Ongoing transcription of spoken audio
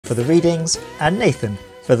for the readings and Nathan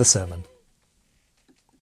for the sermon.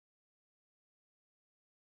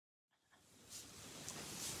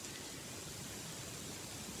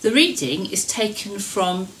 The reading is taken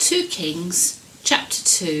from 2 Kings chapter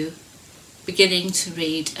 2, beginning to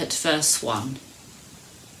read at verse 1.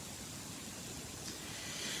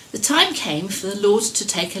 The time came for the Lord to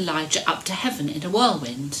take Elijah up to heaven in a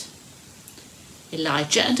whirlwind.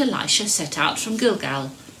 Elijah and Elisha set out from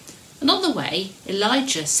Gilgal, and on the way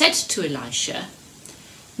Elijah said to Elisha,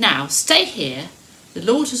 "Now stay here, the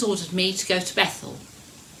Lord has ordered me to go to Bethel."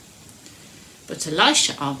 But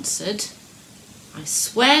Elisha answered, "I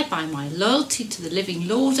swear by my loyalty to the living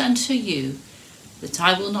Lord and to you that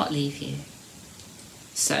I will not leave you."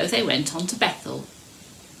 So they went on to Bethel.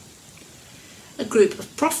 A group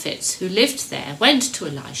of prophets who lived there went to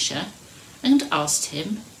Elisha and asked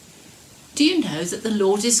him, "Do you know that the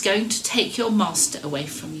Lord is going to take your master away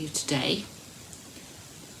from you today?"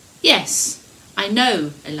 "Yes, I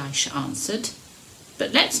know," Elisha answered,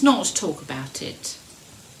 "but let's not talk about it."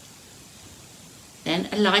 Then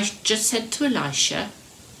Elijah said to Elisha,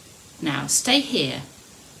 "Now stay here.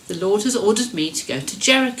 The Lord has ordered me to go to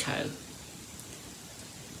Jericho."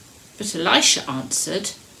 But Elisha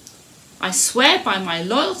answered, "I swear by my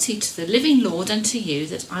loyalty to the living Lord and to you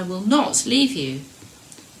that I will not leave you."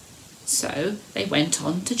 So they went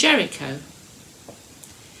on to Jericho.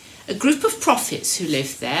 A group of prophets who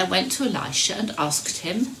lived there went to Elisha and asked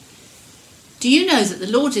him, "Do you know that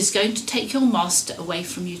the Lord is going to take your master away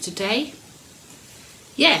from you today?"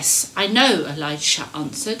 "Yes, I know," Elisha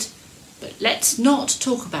answered, "but let's not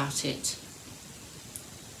talk about it."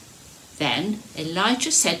 Then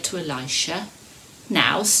Elijah said to Elisha,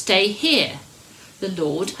 "Now stay here. The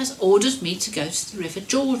Lord has ordered me to go to the river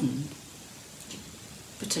Jordan."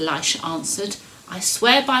 But Elisha answered, "I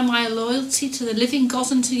swear by my loyalty to the living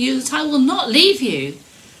God and to you that I will not leave you."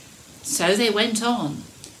 So they went on,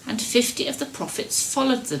 and 50 of the prophets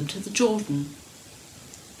followed them to the Jordan.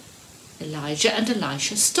 Elijah and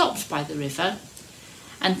Elisha stopped by the river,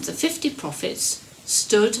 and the 50 prophets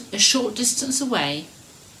stood a short distance away.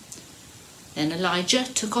 Then Elijah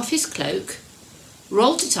took off his cloak,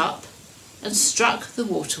 rolled it up, and struck the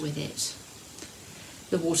water with it.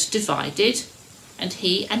 The water divided, and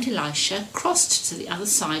he and Elisha crossed to the other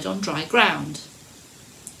side on dry ground.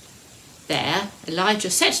 There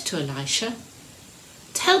Elijah said to Elisha,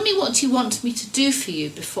 "Tell me what you want me to do for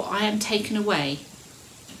you before I am taken away."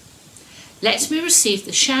 "Let me receive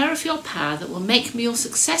the share of your power that will make me your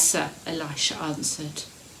successor," Elisha answered.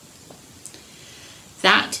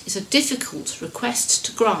 "That is a difficult request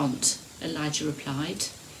to grant," Elijah replied,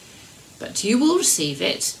 "but you will receive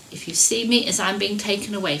it if you see me as I'm being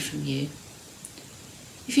taken away from you.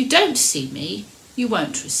 If you don't see me, you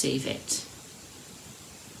won't receive it."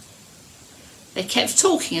 They kept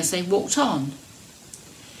talking as they walked on.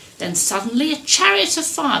 Then suddenly a chariot of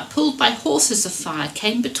fire pulled by horses of fire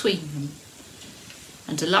came between them,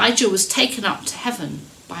 and Elijah was taken up to heaven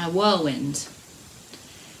by a whirlwind.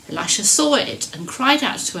 Elisha saw it and cried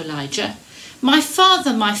out to Elijah, my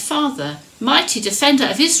father, mighty defender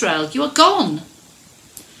of Israel, you are gone."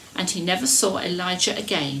 And he never saw Elijah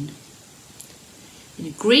again.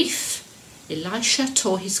 In grief, Elisha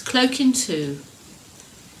tore his cloak in two.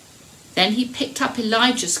 Then he picked up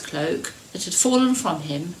Elijah's cloak that had fallen from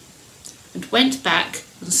him and went back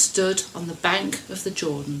and stood on the bank of the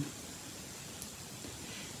Jordan.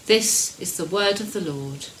 This is the word of the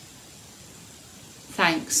Lord.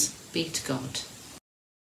 Thanks be to God.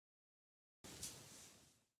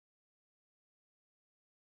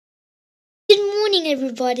 Good morning,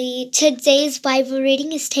 everybody. Today's Bible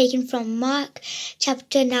reading is taken from Mark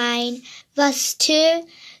chapter 9, verse 2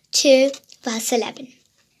 to verse 11.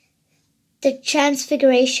 The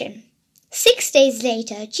Transfiguration. 6 days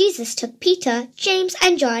later, Jesus took Peter, James,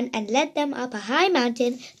 and John and led them up a high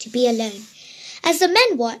mountain to be alone. As the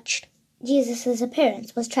men watched, Jesus'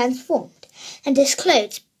 appearance was transformed, and his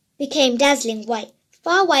clothes became dazzling white,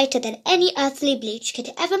 far whiter than any earthly bleach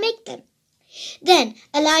could ever make them. Then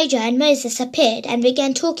Elijah and Moses appeared and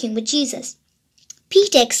began talking with Jesus.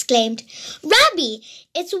 Peter exclaimed, "Rabbi,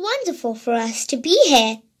 it's wonderful for us to be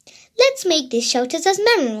here. Let's make these shelters as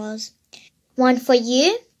memorials. One for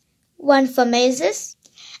you, one for Moses,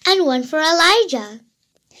 and one for Elijah."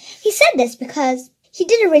 He said this because he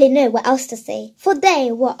didn't really know what else to say, for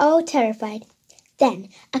they were all terrified. Then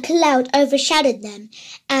a cloud overshadowed them,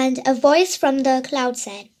 and a voice from the cloud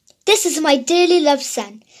said, "This is my dearly loved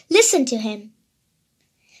son. Listen to him."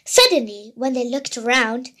 Suddenly, when they looked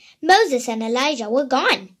around, Moses and Elijah were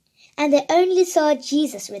gone, and they only saw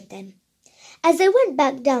Jesus with them. As they went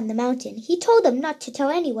back down the mountain, he told them not to tell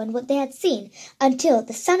anyone what they had seen until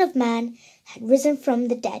the Son of Man had risen from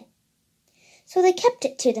the dead. So they kept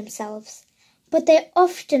it to themselves, but they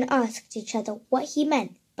often asked each other what he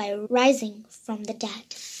meant by rising from the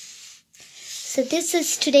dead. So this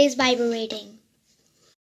is today's Bible reading.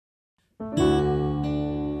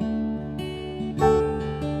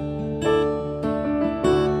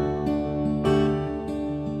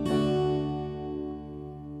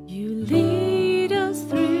 You lead us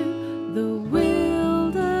through the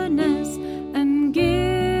wilderness and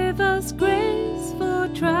give us grace for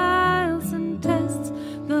trials and tests.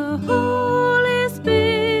 The Holy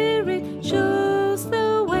Spirit shows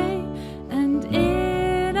the way, and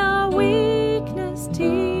in our weakness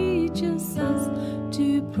teaches us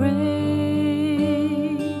to pray.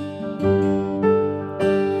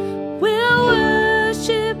 We'll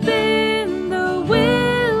worship in the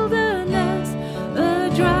wilderness, a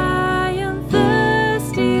dry and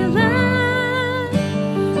thirsty land.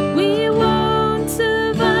 We won't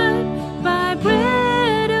survive by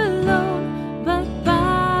bread alone, but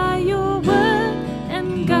by your word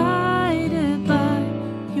and guided by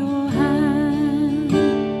your hand.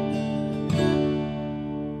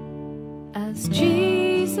 As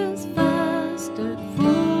Jesus fasted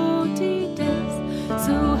 40 days,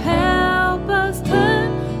 so help us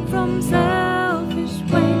turn from selfish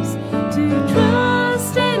ways to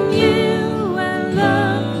trust in you and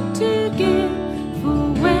learn to give.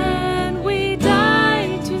 For when we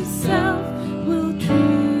die to self, we'll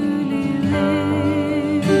truly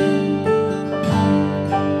live.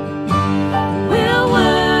 We'll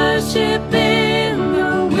worship in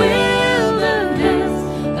the wilderness,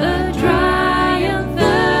 a dry and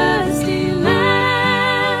thirsty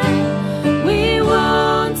land. We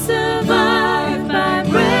won't survive by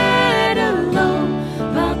bread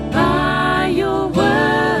alone, but by your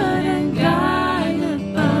word and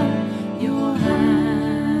guided by your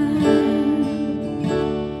hand.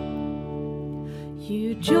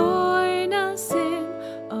 You join us in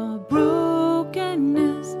our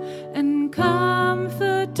brokenness and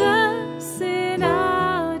comfort us in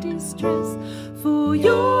our distress. For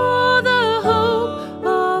you're the hope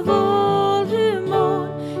of all who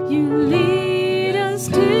mourn. You lead us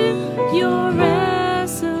to your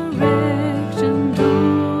resurrection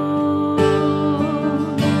dawn.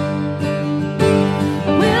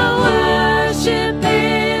 We'll worship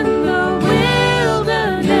in the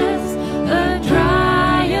wilderness, a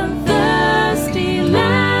dry and thirsty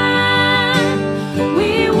land.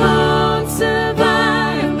 We won't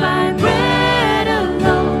survive by bread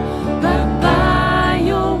alone, but by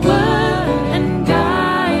your word and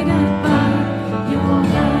guided by your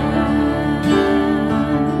hand.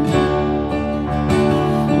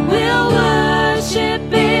 We'll worship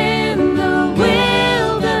in the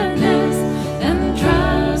wilderness and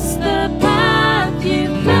trust the path you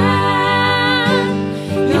plan.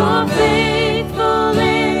 You're faithful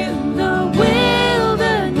in the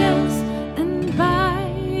wilderness, and by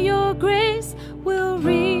your grace we'll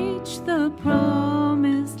reach the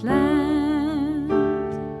promised land.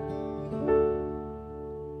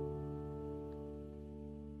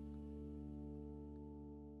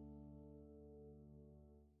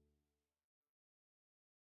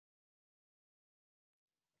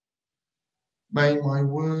 May my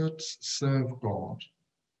words serve God,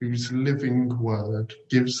 whose living word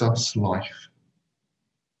gives us life.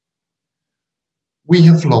 We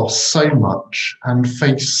have lost so much and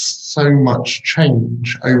faced so much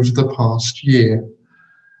change over the past year.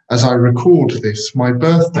 As I record this, my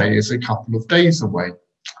birthday is a couple of days away.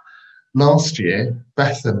 Last year,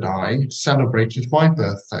 Beth and I celebrated my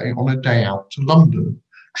birthday on a day out to London,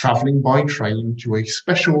 travelling by train to a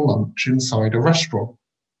special lunch inside a restaurant.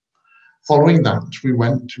 Following that, we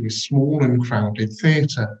went to a small and crowded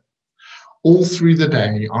theatre. All through the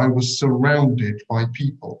day, I was surrounded by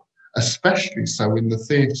people, especially so in the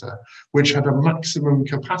theatre, which had a maximum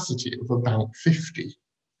capacity of about 50.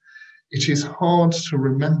 It is hard to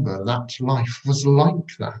remember that life was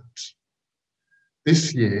like that.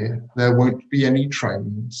 This year, there won't be any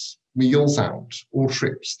trains, meals out, or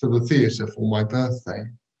trips to the theatre for my birthday.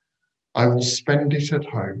 I will spend it at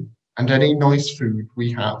home, and any nice food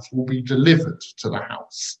we have will be delivered to the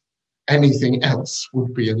house. Anything else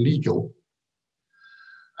would be illegal.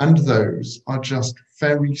 And those are just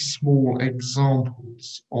very small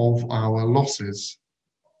examples of our losses.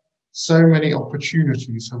 So many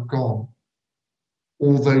opportunities have gone.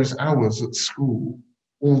 All those hours at school,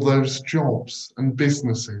 all those jobs and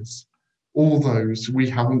businesses, all those we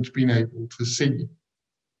haven't been able to see,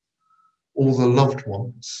 all the loved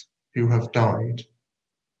ones who have died.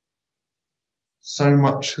 So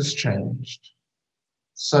much has changed.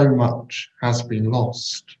 So much has been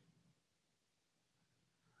lost.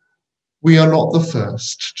 We are not the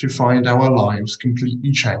first to find our lives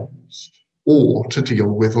completely changed or to deal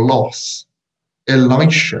with loss.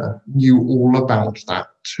 Elisha knew all about that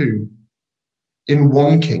too. In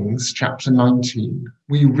 1 Kings chapter 19,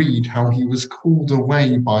 we read how he was called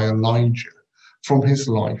away by Elijah from his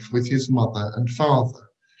life with his mother and father,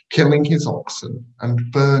 killing his oxen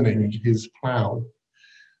and burning his plough.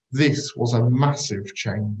 This was a massive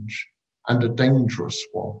change and a dangerous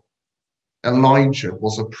one. Elijah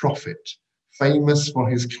was a prophet, famous for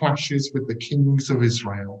his clashes with the kings of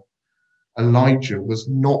Israel. Elijah was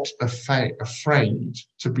not afraid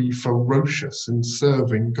to be ferocious in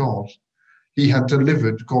serving God. He had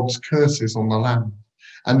delivered God's curses on the land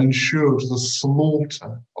and ensured the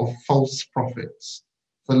slaughter of false prophets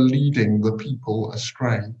for leading the people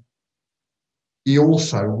astray. He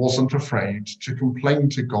also wasn't afraid to complain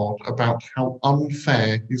to God about how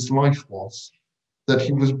unfair his life was, that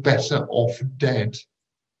he was better off dead.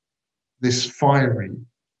 This fiery,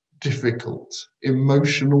 difficult,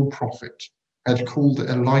 emotional prophet had called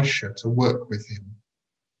Elisha to work with him,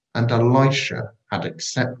 and Elisha had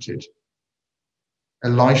accepted.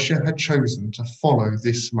 Elisha had chosen to follow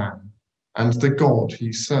this man and the God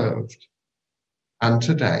he served. And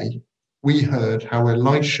today, we heard how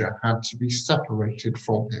Elisha had to be separated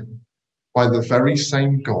from him by the very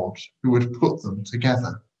same God who had put them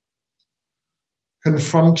together.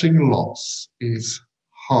 Confronting loss is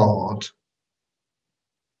hard.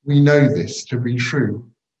 We know this to be true.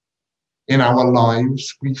 In our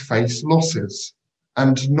lives, we face losses,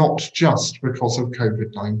 and not just because of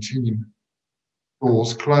COVID-19.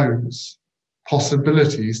 Doors close,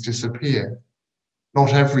 possibilities disappear.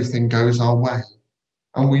 Not everything goes our way,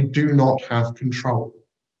 and we do not have control.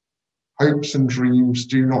 Hopes and dreams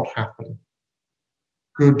do not happen.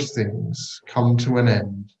 Good things come to an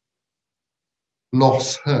end.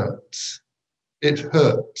 Loss hurts. It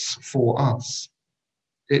hurts for us.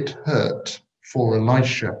 It hurt for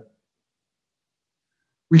Elisha.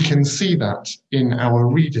 We can see that in our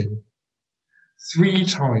reading. 3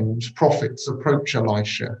 times prophets approach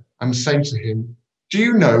Elisha and say to him, "Do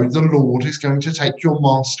you know the Lord is going to take your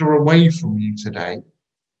master away from you today?"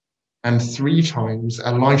 And 3 times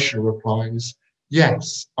Elisha replies,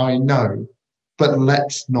 "Yes, I know, but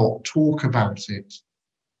let's not talk about it."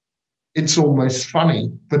 It's almost funny,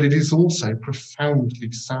 but it is also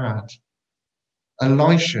profoundly sad.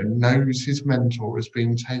 Elisha knows his mentor is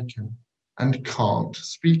being taken and can't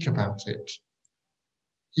speak about it.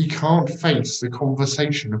 He can't face the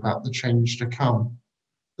conversation about the change to come,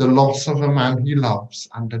 the loss of a man he loves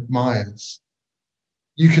and admires.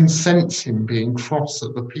 You can sense him being cross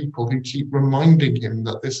at the people who keep reminding him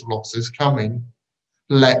that this loss is coming.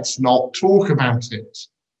 Let's not talk about it.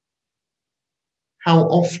 How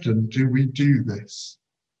often do we do this?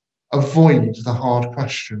 Avoid the hard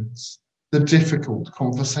questions, the difficult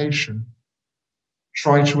conversation.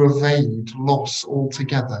 Try to evade loss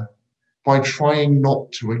altogether by trying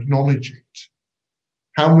not to acknowledge it.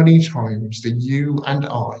 How many times do you and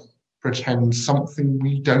I pretend something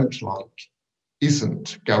we don't like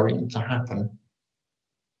isn't going to happen?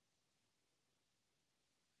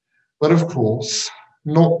 But of course,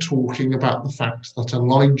 not talking about the fact that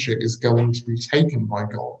Elijah is going to be taken by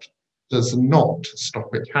God does not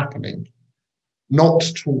stop it happening. Not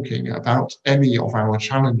talking about any of our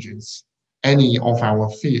challenges, any of our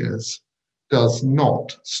fears, does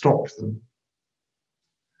not stop them.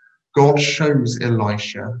 God shows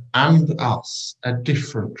Elisha and us a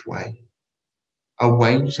different way, a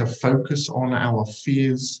way to focus on our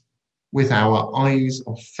fears with our eyes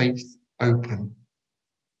of faith open.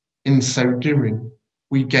 In so doing,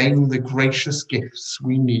 we gain the gracious gifts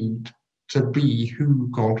we need to be who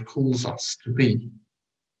God calls us to be.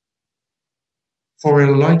 For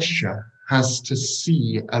Elisha has to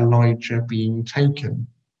see Elijah being taken.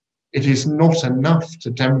 It is not enough to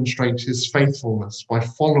demonstrate his faithfulness by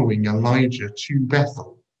following Elijah to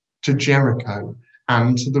Bethel, to Jericho,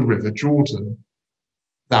 and to the River Jordan.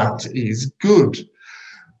 That is good,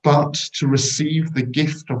 but to receive the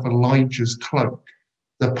gift of Elijah's cloak,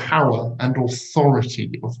 the power and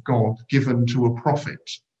authority of God given to a prophet,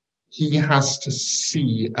 he has to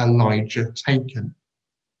see Elijah taken,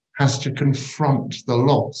 has to confront the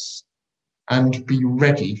loss, and be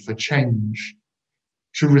ready for change.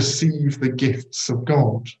 To receive the gifts of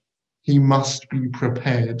God, he must be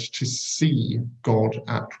prepared to see God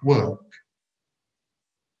at work.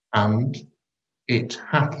 And it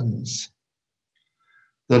happens.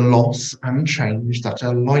 The loss and change that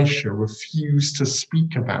Elisha refused to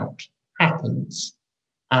speak about happens,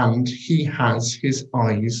 and he has his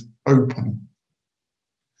eyes open.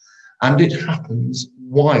 And it happens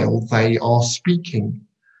while they are speaking.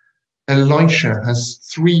 Elisha has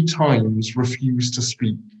 3 times refused to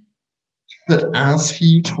speak, but as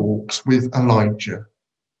he talks with Elijah,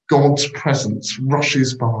 God's presence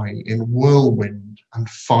rushes by in whirlwind and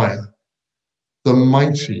fire. The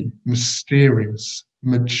mighty, mysterious,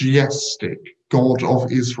 majestic God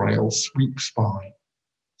of Israel sweeps by,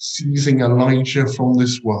 seizing Elijah from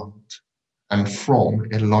this world and from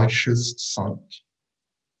Elisha's sight.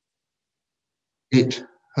 It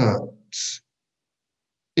hurts.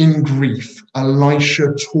 In grief,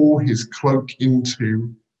 Elisha tore his cloak in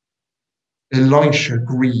two. Elisha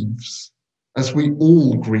grieves, as we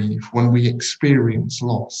all grieve when we experience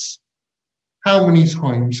loss. How many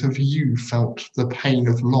times have you felt the pain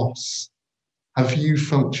of loss? Have you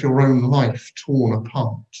felt your own life torn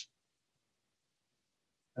apart?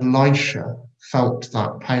 Elisha felt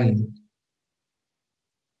that pain,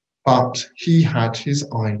 but he had his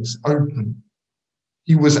eyes open.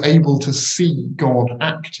 He was able to see God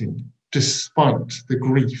acting despite the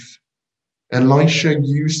grief. Elisha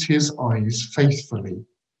used his eyes faithfully,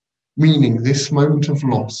 meaning this moment of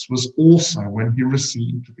loss was also when he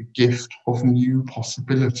received the gift of new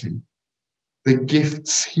possibility, the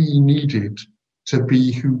gifts he needed to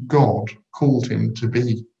be who God called him to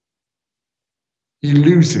be. He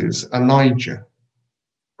loses Elijah,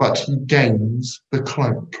 but he gains the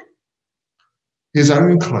cloak. His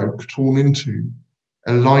own cloak torn in two,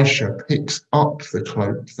 Elisha picks up the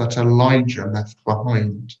cloak that Elijah left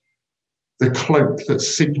behind, the cloak that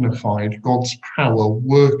signified God's power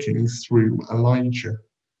working through Elijah,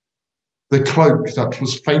 the cloak that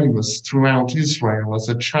was famous throughout Israel as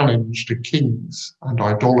a challenge to kings and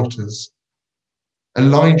idolaters.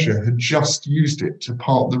 Elijah had just used it to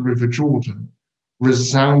part the River Jordan,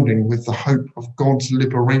 resounding with the hope of God's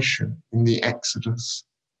liberation in the Exodus.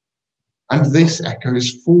 And this echoes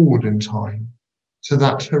forward in time to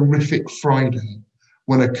that horrific Friday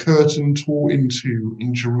when a curtain tore in two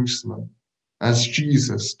in Jerusalem as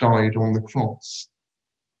Jesus died on the cross.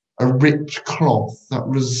 A rich cloth that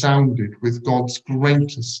resounded with God's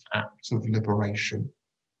greatest act of liberation,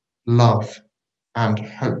 love and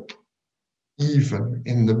hope, even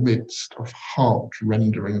in the midst of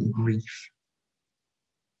heart-rending grief.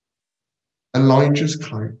 Elijah's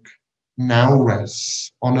cloak now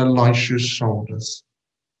rests on Elisha's shoulders,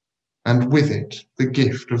 and with it the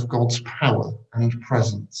gift of God's power and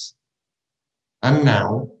presence. And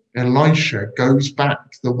now Elisha goes back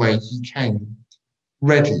the way he came,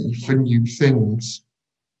 ready for new things,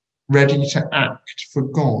 ready to act for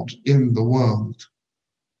God in the world,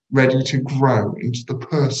 ready to grow into the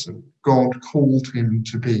person God called him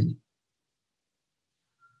to be.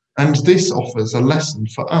 And this offers a lesson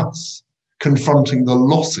for us, confronting the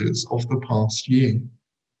losses of the past year.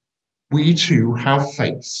 We too have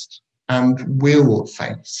faced and will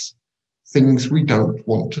face things we don't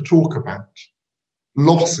want to talk about,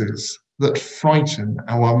 losses that frighten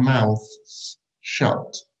our mouths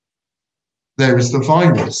shut. There is the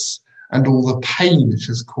virus and all the pain it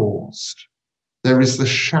has caused. There is the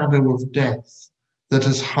shadow of death that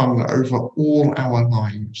has hung over all our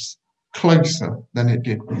lives, closer than it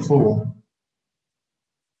did before.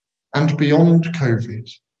 And beyond COVID,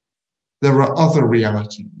 there are other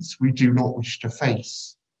realities we do not wish to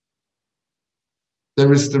face.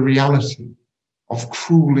 There is the reality of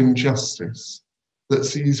cruel injustice that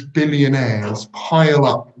sees billionaires pile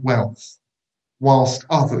up wealth whilst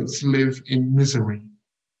others live in misery.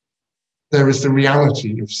 There is the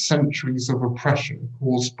reality of centuries of oppression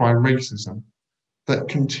caused by racism that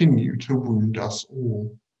continue to wound us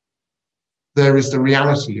all. There is the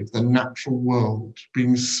reality of the natural world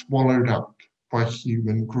being swallowed up by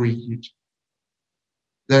human greed.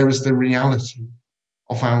 There is the reality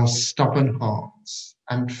of our stubborn hearts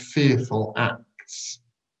and fearful acts,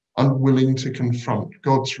 unwilling to confront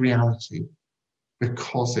God's reality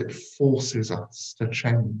because it forces us to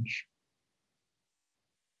change.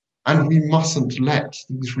 And we mustn't let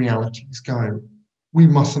these realities go. We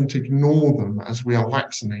mustn't ignore them as we are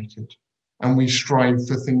vaccinated and we strive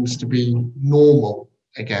for things to be normal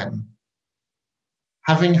again.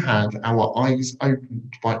 Having had our eyes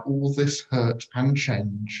opened by all this hurt and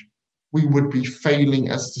change, we would be failing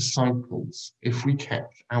as disciples if we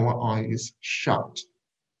kept our eyes shut.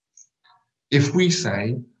 If we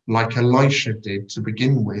say, like Elisha did to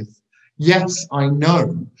begin with, yes, I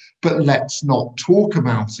know, but let's not talk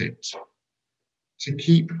about it. To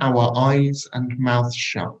keep our eyes and mouths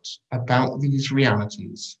shut about these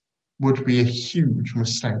realities would be a huge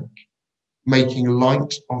mistake, making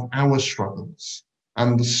light of our struggles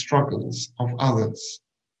and the struggles of others,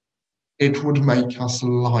 It would make us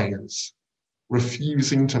liars,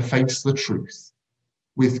 refusing to face the truth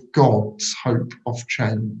with God's hope of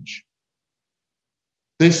change.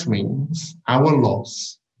 This means our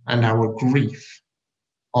loss and our grief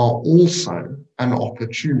are also an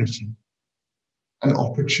opportunity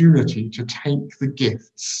to take the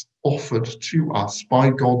gifts offered to us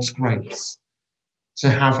by God's grace,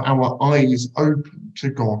 to have our eyes open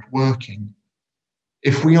to God working.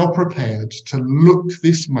 If we are prepared to look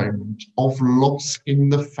this moment of loss in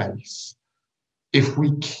the face, if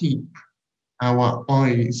we keep our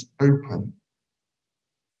eyes open,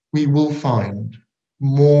 we will find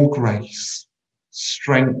more grace,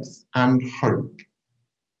 strength, and hope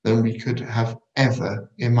than we could have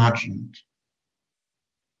ever imagined.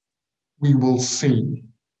 We will see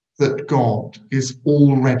that God is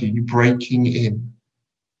already breaking in,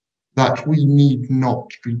 that we need not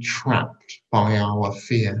be trapped by our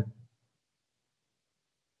fear,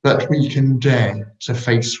 that we can dare to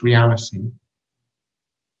face reality.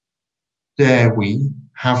 Dare we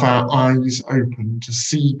have our eyes open to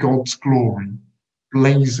see God's glory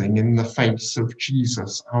blazing in the face of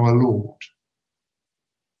Jesus our Lord?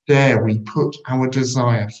 Dare we put our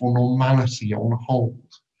desire for normality on hold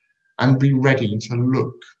and be ready to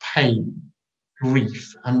look pain,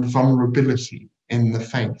 grief, and vulnerability in the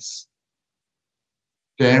face?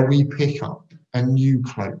 Dare we pick up a new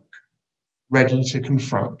cloak, ready to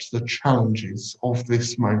confront the challenges of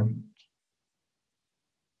this moment?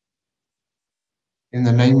 In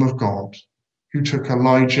the name of God, who took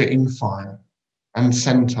Elijah in fire and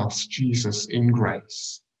sent us Jesus in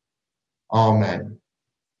grace. Amen.